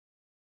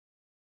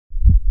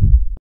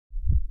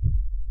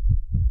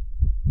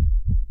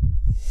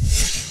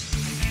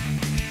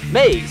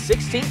May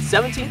 16th,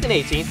 17th, and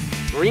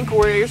 18th, Marine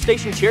Corps Air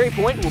Station Cherry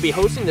Point will be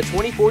hosting the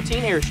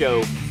 2014 Air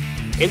Show,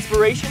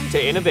 Inspiration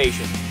to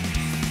Innovation,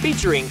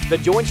 featuring the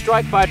Joint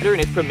Strike Fighter in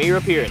its premiere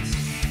appearance,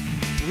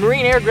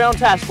 Marine Air Ground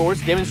Task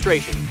Force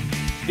demonstration,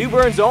 New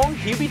Bern's own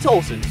Hubie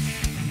Tolson,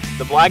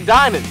 the Black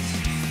Diamonds,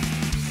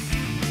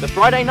 the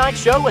Friday Night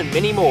Show, and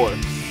many more.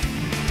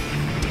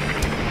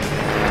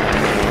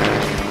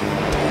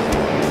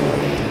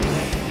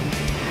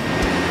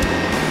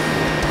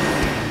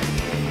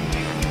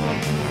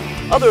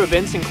 Other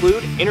events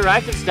include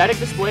interactive static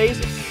displays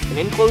and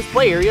enclosed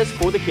play areas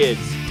for the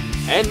kids,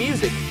 and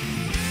music.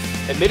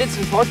 Admittance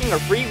and parking are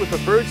free with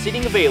preferred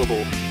seating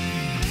available.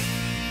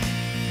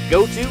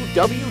 Go to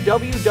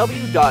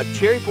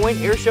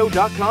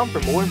www.cherrypointairshow.com for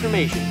more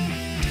information.